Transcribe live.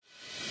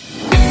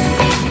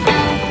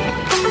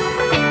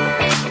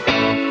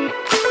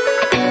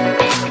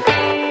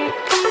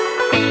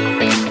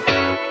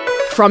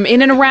From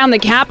in and around the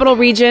Capital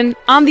Region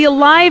on the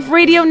Alive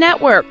Radio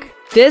Network,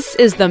 this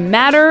is The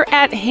Matter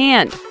at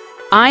Hand.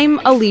 I'm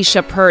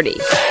Alicia Purdy.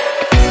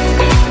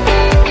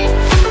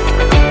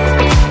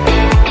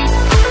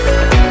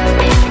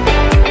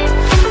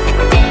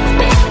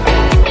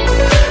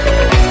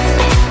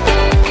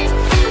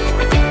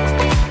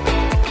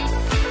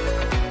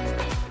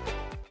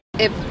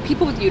 If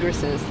people with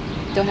uteruses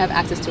don't have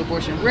access to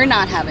abortion, we're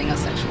not having a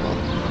sexual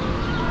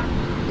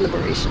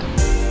liberation.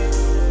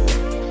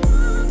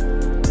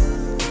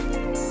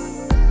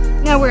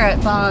 Now we're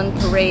at Bond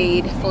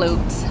Parade Float,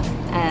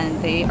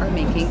 and they are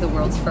making the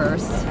world's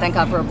first Thank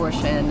God for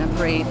Abortion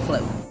parade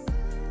float.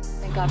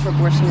 Thank God for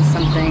Abortion is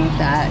something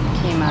that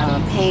came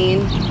out of pain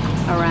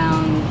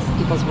around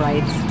people's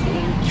rights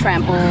being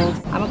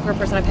trampled. I'm a queer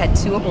person, I've had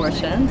 2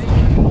 abortions,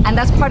 and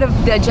that's part of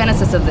the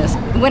genesis of this.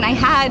 When I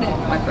had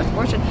my first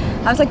abortion,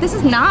 I was like, this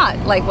is not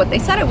like what they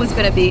said it was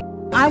going to be.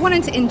 I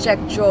wanted to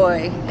inject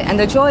joy, and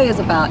the joy is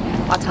about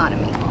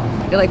autonomy.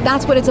 You're like,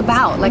 that's what it's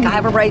about. Like, I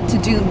have a right to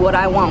do what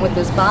I want with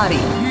this body.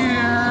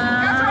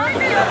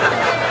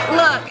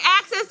 Look,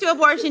 access to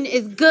abortion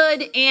is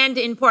good and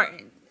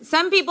important.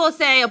 Some people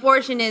say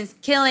abortion is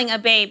killing a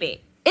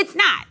baby. It's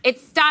not.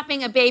 It's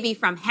stopping a baby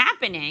from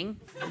happening.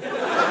 And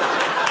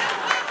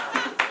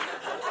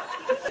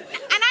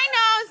I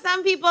know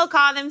some people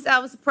call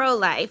themselves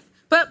pro-life,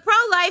 but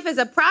pro-life is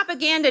a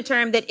propaganda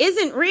term that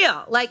isn't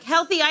real, like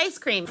healthy ice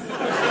cream.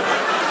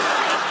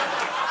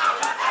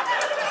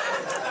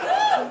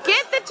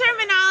 Get the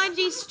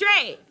terminology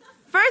straight.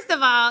 First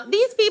of all,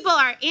 these people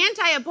are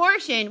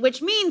anti-abortion,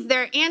 which means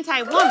they're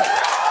anti-woman.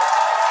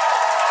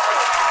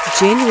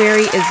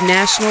 January is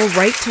National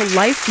Right to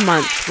Life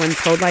Month, when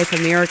pro-life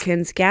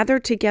Americans gather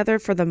together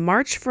for the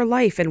March for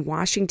Life in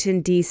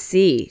Washington,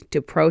 D.C.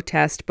 to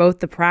protest both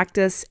the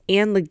practice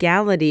and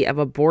legality of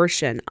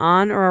abortion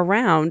on or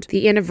around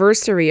the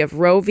anniversary of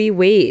Roe v.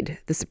 Wade,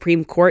 the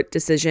Supreme Court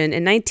decision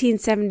in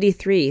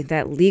 1973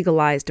 that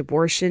legalized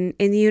abortion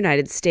in the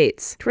United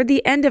States. Toward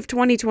the end of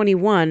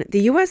 2021,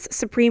 the U.S.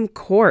 Supreme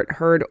Court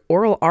heard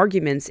oral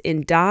arguments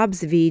in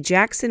Dobbs v.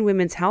 Jackson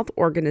Women's Health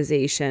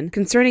Organization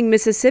concerning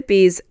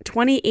Mississippi's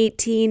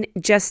 2018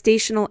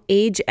 Gestational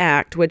Age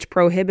Act, which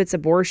prohibits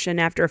abortion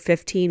after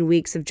 15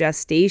 weeks of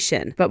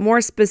gestation, but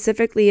more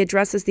specifically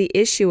addresses the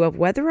issue of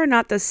whether or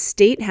not the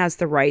state has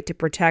the right to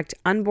protect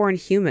unborn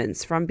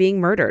humans from being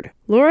murdered.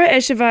 Laura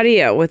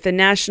Echevarria with the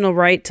National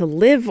Right to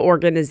Live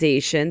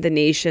organization, the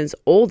nation's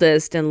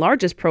oldest and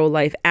largest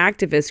pro-life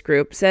activist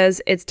group, says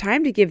it's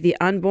time to give the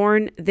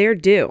unborn their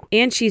due.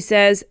 And she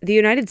says the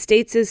United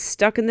States is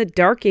stuck in the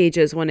dark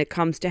ages when it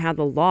comes to how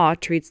the law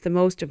treats the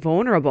most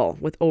vulnerable,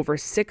 with over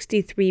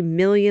 63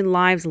 million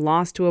lives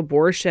lost to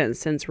abortion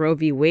since Roe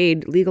v.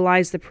 Wade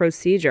legalized the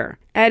procedure.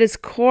 At its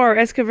core,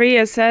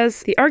 Echevarria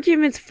says the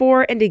arguments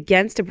for and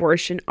against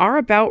abortion are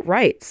about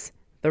rights.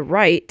 The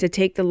right to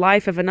take the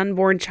life of an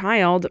unborn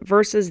child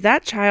versus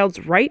that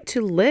child's right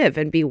to live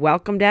and be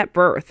welcomed at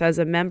birth as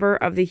a member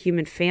of the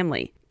human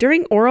family.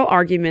 During oral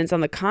arguments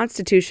on the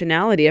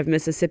constitutionality of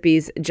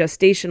Mississippi's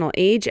Gestational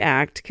Age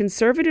Act,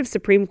 conservative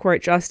Supreme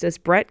Court Justice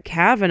Brett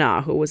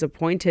Kavanaugh, who was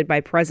appointed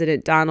by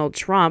President Donald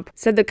Trump,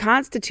 said the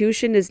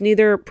Constitution is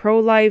neither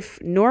pro-life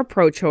nor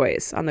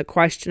pro-choice on the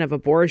question of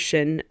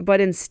abortion, but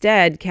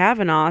instead,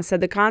 Kavanaugh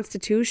said the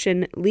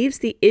Constitution leaves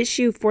the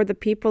issue for the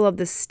people of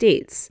the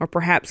states, or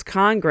perhaps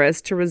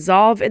Congress, to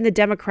resolve in the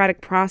democratic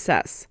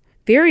process.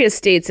 Various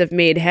states have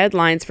made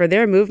headlines for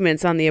their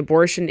movements on the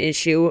abortion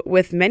issue,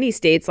 with many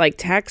states like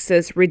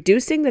Texas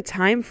reducing the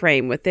time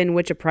frame within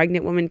which a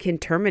pregnant woman can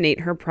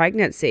terminate her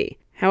pregnancy.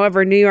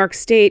 However, New York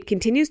State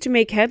continues to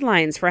make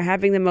headlines for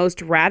having the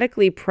most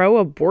radically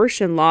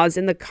pro-abortion laws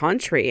in the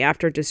country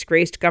after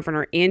disgraced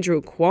Governor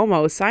Andrew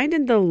Cuomo signed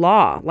into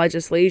law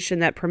legislation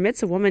that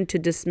permits a woman to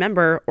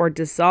dismember or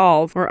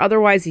dissolve or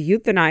otherwise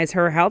euthanize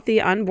her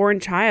healthy unborn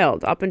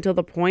child up until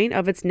the point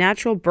of its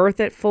natural birth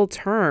at full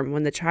term,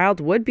 when the child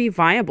would be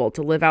viable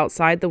to live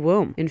outside the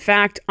womb. In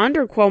fact,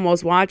 under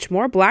Cuomo's watch,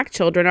 more black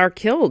children are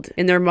killed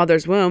in their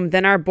mother's womb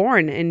than are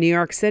born in New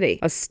York City.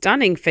 A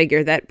stunning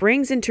figure that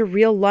brings into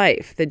real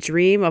life the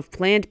dream of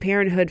Planned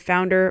Parenthood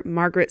founder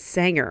Margaret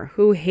Sanger,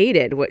 who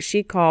hated what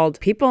she called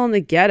people in the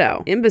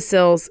ghetto,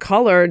 imbeciles,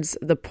 coloreds,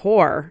 the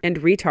poor, and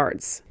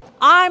retards.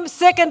 I'm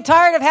sick and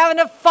tired of having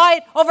to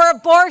fight over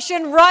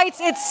abortion rights.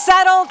 It's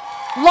settled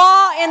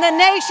law in the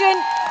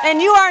nation,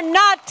 and you are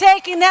not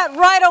taking that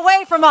right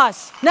away from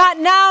us. Not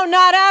now,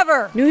 not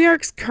ever. New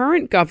York's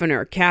current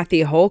governor,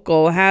 Kathy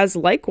Hochul, has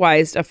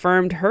likewise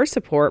affirmed her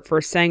support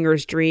for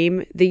Sanger's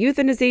dream, the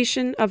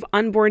euthanization of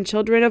unborn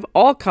children of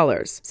all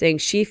colors, saying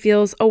she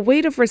feels a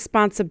weight of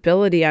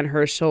responsibility on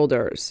her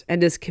shoulders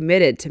and is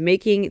committed to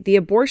making the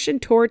abortion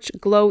torch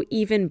glow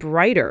even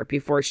brighter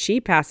before she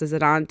passes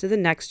it on to the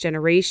next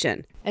generation.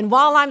 And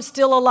while I'm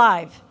still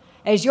alive,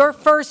 as your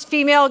first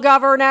female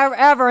governor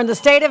ever in the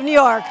state of New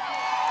York,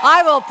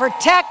 I will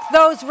protect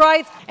those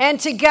rights, and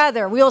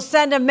together we'll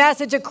send a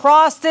message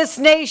across this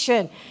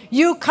nation.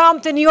 You come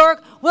to New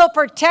York, we'll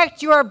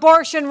protect your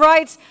abortion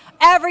rights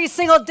every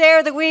single day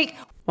of the week.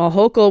 While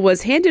Hochul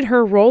was handed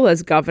her role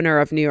as governor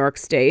of New York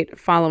State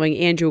following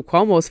Andrew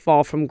Cuomo's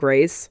fall from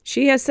grace,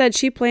 she has said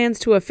she plans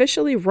to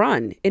officially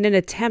run in an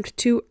attempt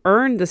to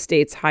earn the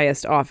state's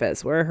highest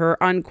office, where her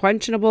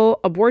unquestionable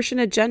abortion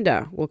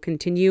agenda will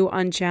continue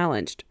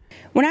unchallenged.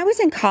 When I was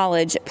in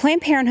college,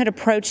 Planned Parenthood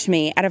approached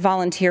me at a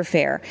volunteer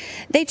fair.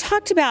 They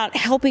talked about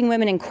helping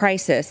women in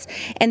crisis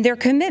and their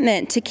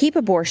commitment to keep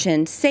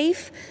abortion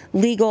safe,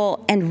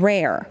 legal, and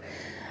rare.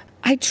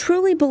 I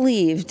truly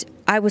believed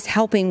I was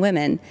helping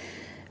women,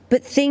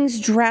 but things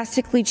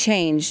drastically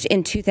changed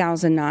in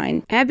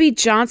 2009. Abby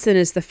Johnson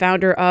is the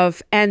founder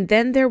of And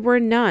Then There Were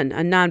None,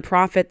 a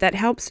nonprofit that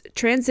helps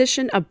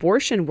transition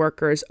abortion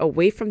workers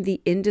away from the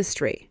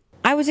industry.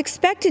 I was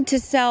expected to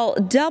sell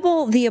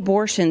double the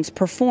abortions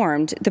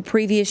performed the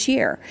previous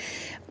year.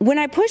 When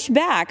I pushed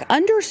back,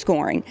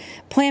 underscoring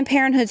Planned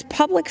Parenthood's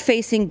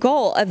public-facing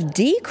goal of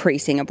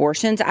decreasing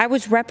abortions, I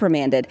was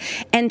reprimanded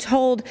and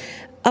told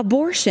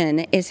abortion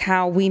is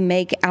how we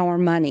make our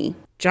money.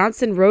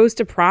 Johnson rose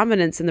to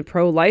prominence in the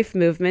pro-life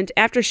movement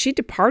after she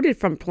departed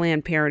from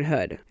Planned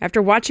Parenthood,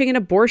 after watching an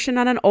abortion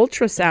on an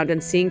ultrasound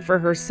and seeing for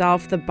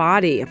herself the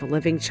body of a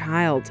living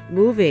child,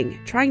 moving,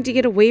 trying to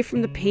get away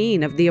from the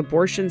pain of the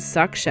abortion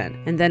suction,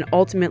 and then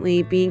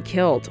ultimately being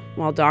killed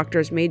while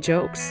doctors made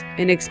jokes.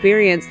 An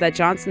experience that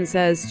Johnson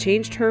says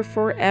changed her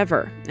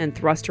forever and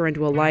thrust her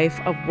into a life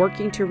of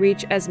working to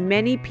reach as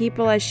many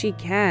people as she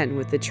can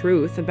with the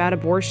truth about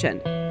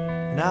abortion.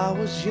 When I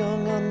was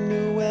young, I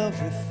knew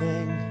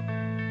everything.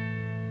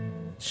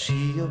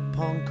 She a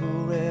punk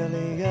who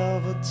rarely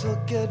ever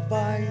took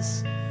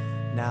advice.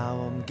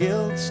 Now I'm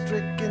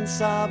guilt-stricken,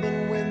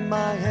 sobbing with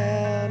my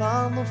head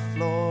on the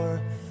floor,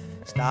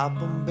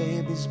 stopping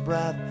baby's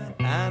breath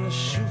and a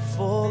shoe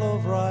full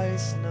of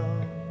rice. No,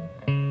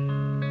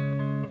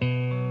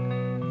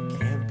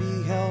 can't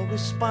be held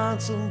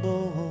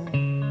responsible.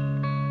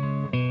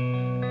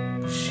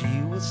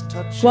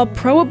 While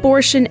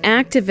pro-abortion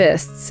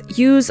activists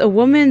use a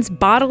woman's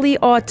bodily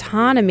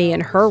autonomy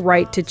and her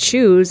right to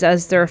choose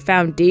as their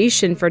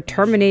foundation for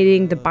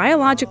terminating the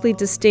biologically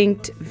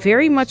distinct,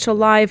 very much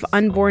alive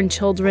unborn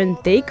children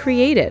they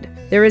created,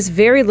 there is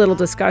very little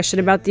discussion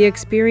about the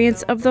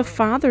experience of the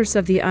fathers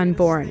of the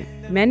unborn,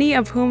 many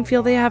of whom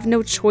feel they have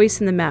no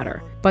choice in the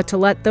matter, but to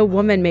let the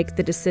woman make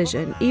the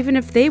decision, even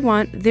if they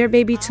want their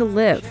baby to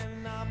live.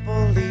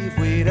 Believe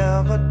we'd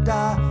ever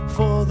die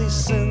for these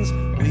sins.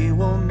 We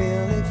were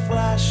merely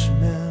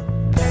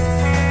freshmen.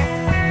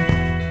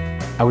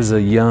 I was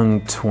a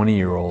young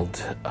 20-year-old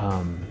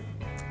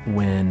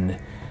when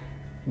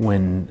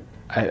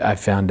I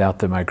found out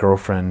that my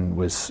girlfriend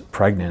was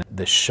pregnant.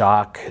 The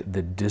shock,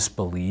 the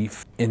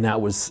disbelief, and that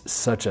was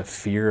such a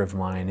fear of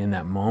mine in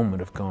that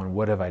moment of going,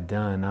 what have I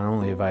done? Not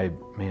only have I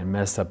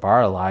messed up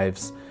our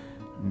lives,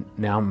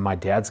 now my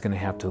dad's going to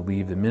have to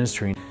leave the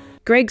ministry.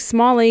 Greg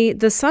Smalley,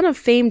 the son of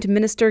famed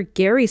minister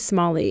Gary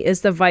Smalley,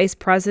 is the vice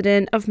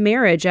president of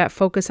marriage at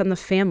Focus on the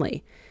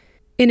Family.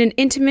 In an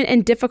intimate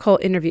and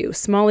difficult interview,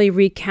 Smalley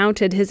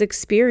recounted his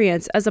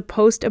experience as a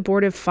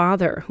post-abortive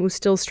father who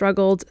still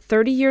struggled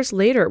 30 years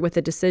later with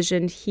the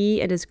decision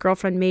he and his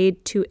girlfriend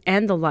made to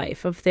end the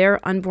life of their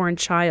unborn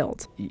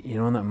child. You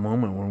know, in that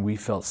moment when we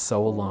felt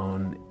so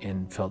alone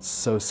and felt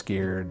so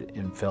scared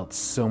and felt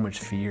so much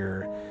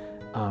fear,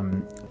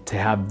 to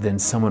have then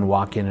someone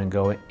walk in and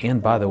go,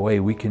 and by the way,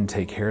 we can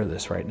take care of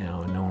this right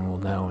now and no one will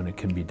know and it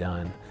can be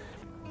done.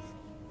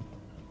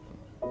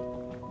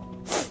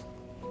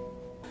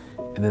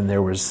 And then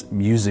there was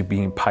music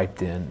being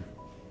piped in.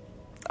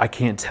 I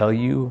can't tell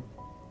you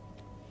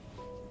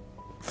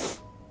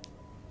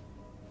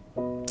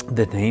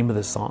the name of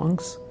the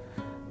songs,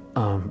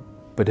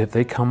 but if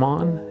they come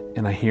on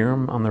and I hear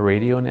them on the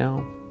radio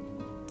now,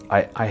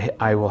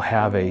 I will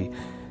have a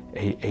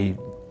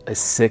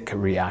sick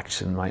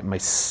reaction. My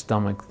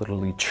stomach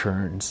literally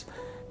churns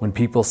when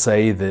people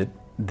say that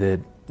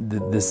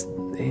this,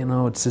 you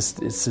know, it's just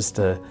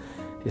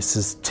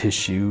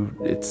tissue.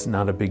 It's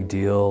not a big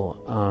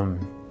deal.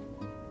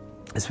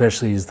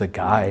 Especially as the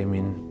guy. I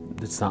mean,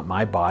 it's not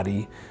my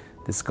body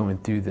that's going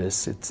through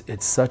this.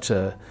 It's such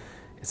a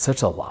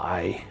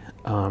lie.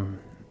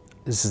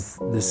 This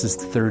is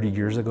 30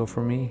 years ago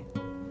for me,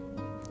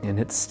 and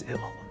it still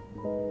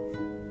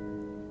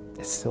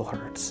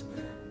hurts.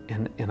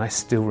 And I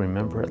still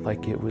remember it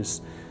like it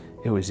was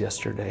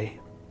yesterday.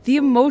 The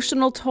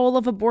emotional toll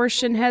of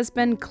abortion has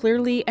been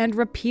clearly and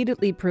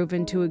repeatedly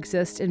proven to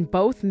exist in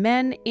both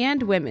men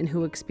and women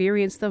who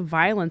experience the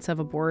violence of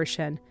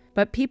abortion.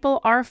 But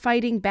people are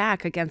fighting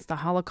back against the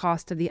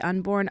Holocaust of the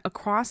unborn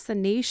across the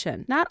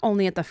nation, not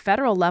only at the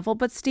federal level,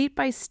 but state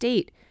by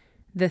state.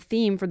 The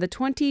theme for the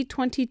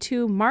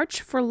 2022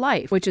 March for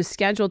Life, which is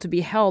scheduled to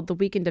be held the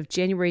weekend of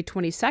January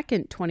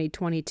 22nd,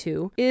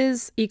 2022,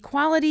 is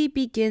Equality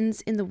Begins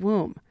in the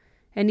Womb.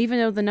 And even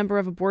though the number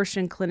of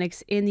abortion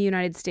clinics in the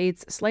United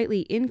States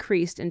slightly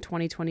increased in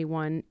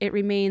 2021, it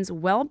remains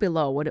well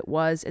below what it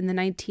was in the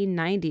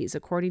 1990s,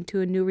 according to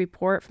a new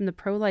report from the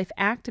pro-life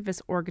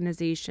activist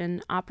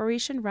organization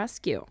Operation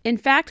Rescue. In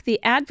fact, the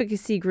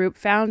advocacy group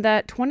found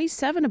that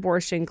 27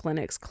 abortion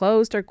clinics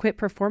closed or quit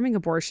performing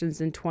abortions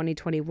in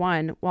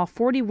 2021, while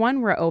 41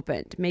 were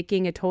opened,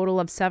 making a total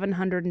of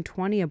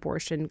 720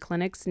 abortion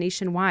clinics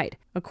nationwide.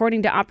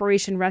 According to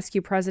Operation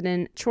Rescue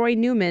President Troy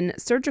Newman,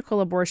 surgical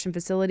abortion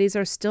facilities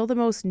are still the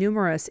most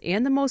numerous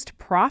and the most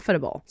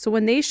profitable. So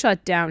when they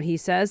shut down, he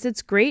says,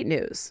 it's great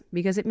news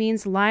because it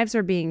means lives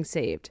are being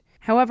saved.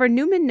 However,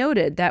 Newman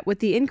noted that with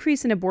the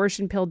increase in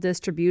abortion pill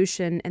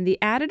distribution and the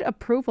added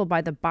approval by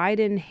the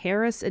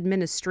Biden-Harris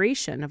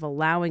administration of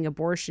allowing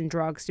abortion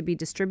drugs to be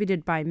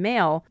distributed by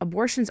mail,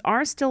 abortions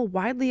are still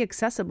widely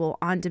accessible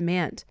on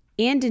demand.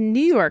 And in New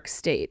York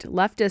State,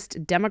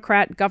 leftist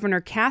Democrat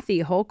Governor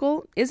Kathy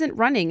Hochul isn't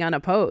running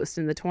unopposed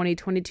in the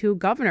 2022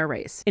 governor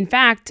race. In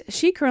fact,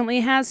 she currently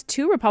has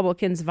two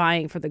Republicans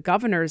vying for the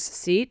governor's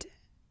seat,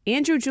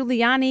 Andrew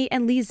Giuliani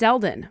and Lee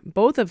Zeldin,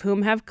 both of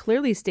whom have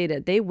clearly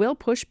stated they will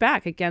push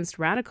back against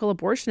radical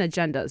abortion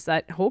agendas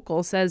that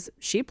Hochul says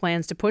she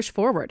plans to push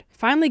forward,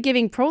 finally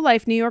giving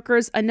pro-life New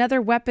Yorkers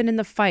another weapon in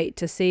the fight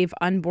to save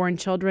unborn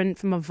children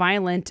from a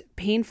violent,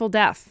 painful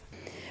death.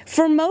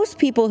 For most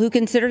people who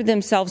consider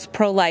themselves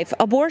pro-life,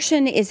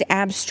 abortion is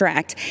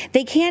abstract.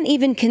 They can't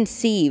even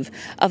conceive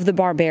of the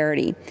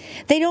barbarity.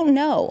 They don't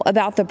know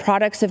about the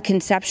products of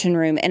conception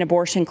room and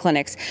abortion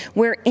clinics,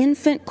 where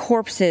infant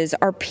corpses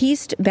are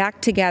pieced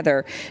back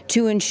together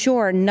to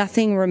ensure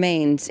nothing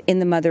remains in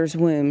the mother's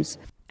wombs.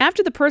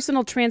 After the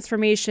personal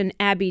transformation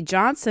Abby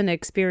Johnson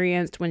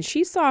experienced when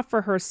she saw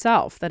for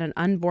herself that an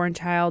unborn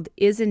child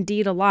is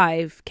indeed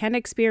alive, can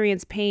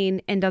experience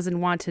pain, and doesn't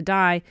want to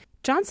die,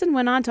 Johnson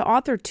went on to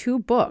author 2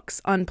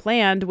 books,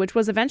 Unplanned, which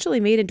was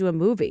eventually made into a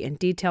movie and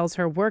details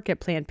her work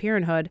at Planned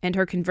Parenthood and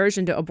her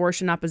conversion to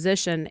abortion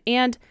opposition,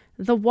 and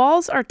The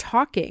Walls Are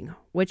Talking,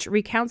 which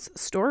recounts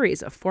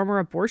stories of former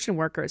abortion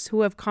workers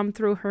who have come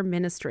through her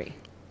ministry.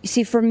 You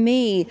see, for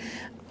me,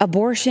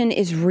 abortion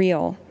is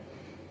real.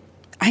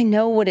 I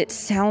know what it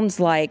sounds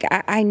like.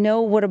 I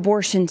know what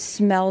abortion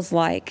smells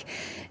like.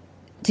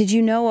 Did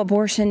you know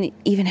abortion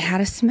even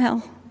had a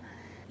smell?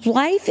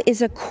 Life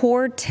is a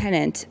core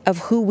tenet of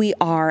who we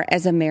are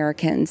as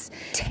Americans.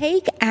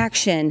 Take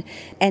action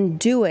and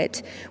do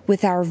it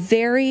with our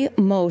very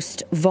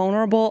most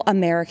vulnerable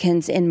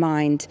Americans in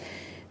mind,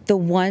 the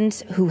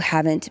ones who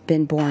haven't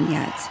been born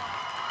yet.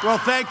 Well,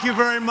 thank you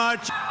very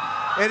much.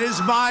 It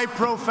is my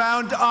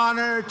profound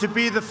honor to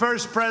be the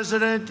first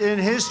president in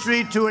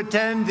history to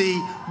attend the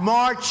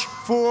March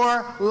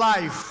for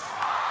Life.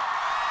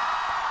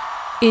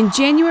 In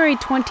January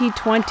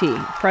 2020,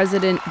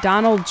 President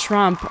Donald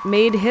Trump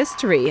made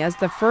history as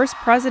the first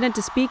president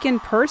to speak in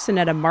person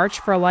at a March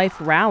for Life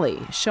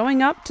rally,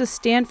 showing up to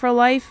stand for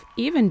life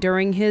even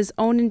during his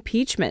own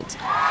impeachment.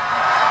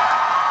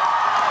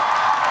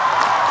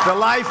 The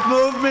Life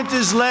movement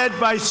is led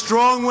by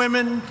strong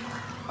women,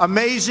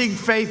 amazing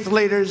faith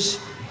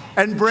leaders,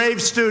 and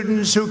brave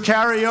students who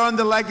carry on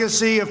the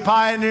legacy of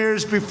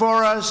pioneers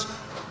before us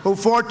who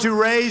fought to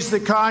raise the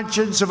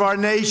conscience of our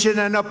nation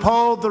and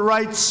uphold the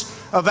rights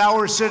of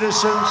our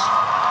citizens.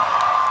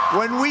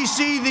 When we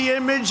see the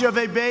image of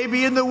a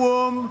baby in the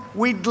womb,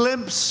 we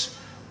glimpse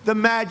the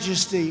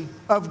majesty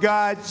of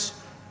God's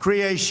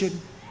creation.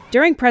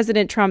 During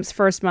President Trump's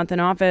first month in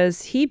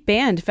office, he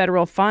banned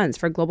federal funds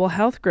for global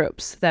health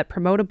groups that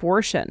promote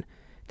abortion.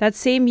 That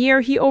same year,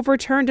 he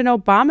overturned an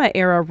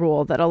Obama-era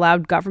rule that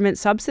allowed government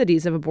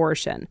subsidies of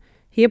abortion.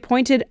 He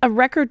appointed a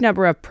record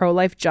number of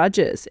pro-life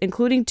judges,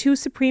 including 2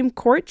 Supreme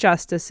Court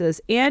justices,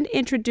 and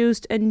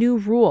introduced a new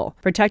rule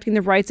protecting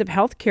the rights of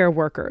healthcare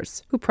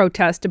workers who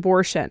protest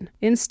abortion,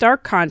 in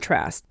stark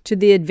contrast to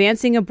the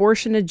advancing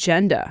abortion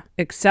agenda,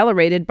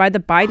 accelerated by the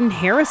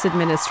Biden-Harris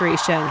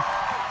administration.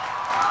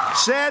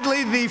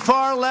 Sadly, the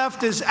far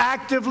left is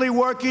actively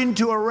working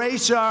to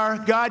erase our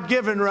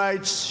God-given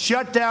rights,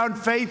 shut down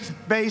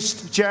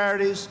faith-based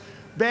charities,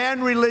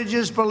 ban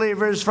religious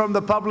believers from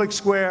the public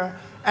square,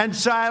 and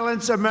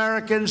silence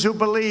Americans who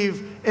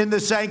believe in the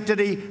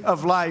sanctity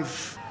of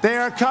life. They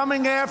are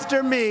coming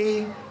after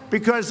me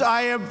because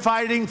I am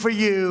fighting for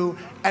you,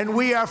 and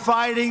we are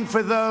fighting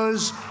for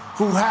those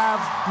who have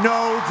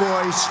no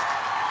voice.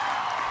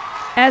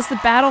 As the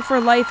battle for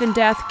life and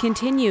death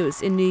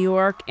continues in New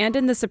York and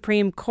in the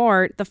Supreme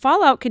Court, the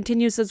fallout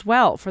continues as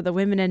well for the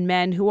women and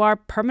men who are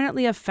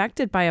permanently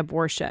affected by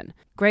abortion.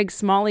 Greg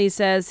Smalley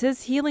says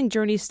his healing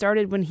journey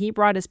started when he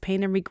brought his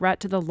pain and regret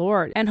to the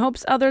Lord and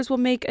hopes others will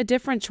make a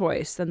different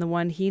choice than the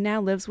one he now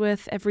lives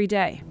with every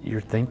day.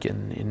 You're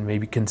thinking and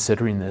maybe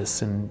considering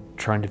this and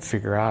trying to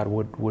figure out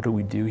what do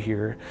we do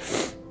here.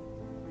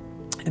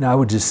 And I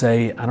would just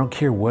say, I don't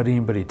care what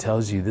anybody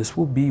tells you, this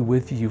will be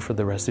with you for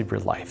the rest of your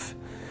life,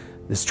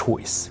 this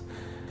choice.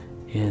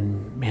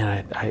 And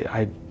man,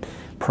 I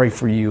pray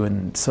for you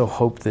and so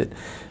hope that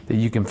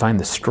you can find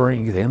the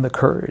strength and the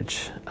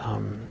courage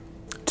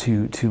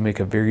to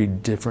make a very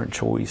different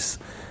choice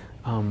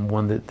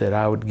one that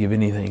I would give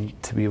anything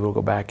to be able to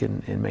go back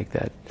and make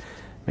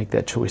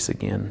that choice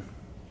again.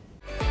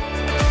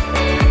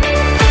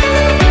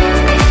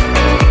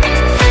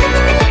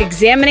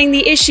 Examining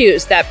the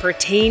issues that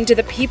pertain to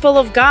the people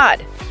of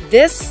God.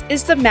 This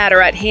is the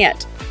matter at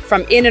hand.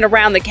 From in and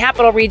around the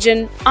Capital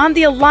Region on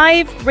the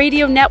Alive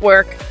Radio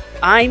Network,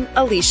 I'm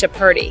Alicia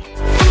Purdy.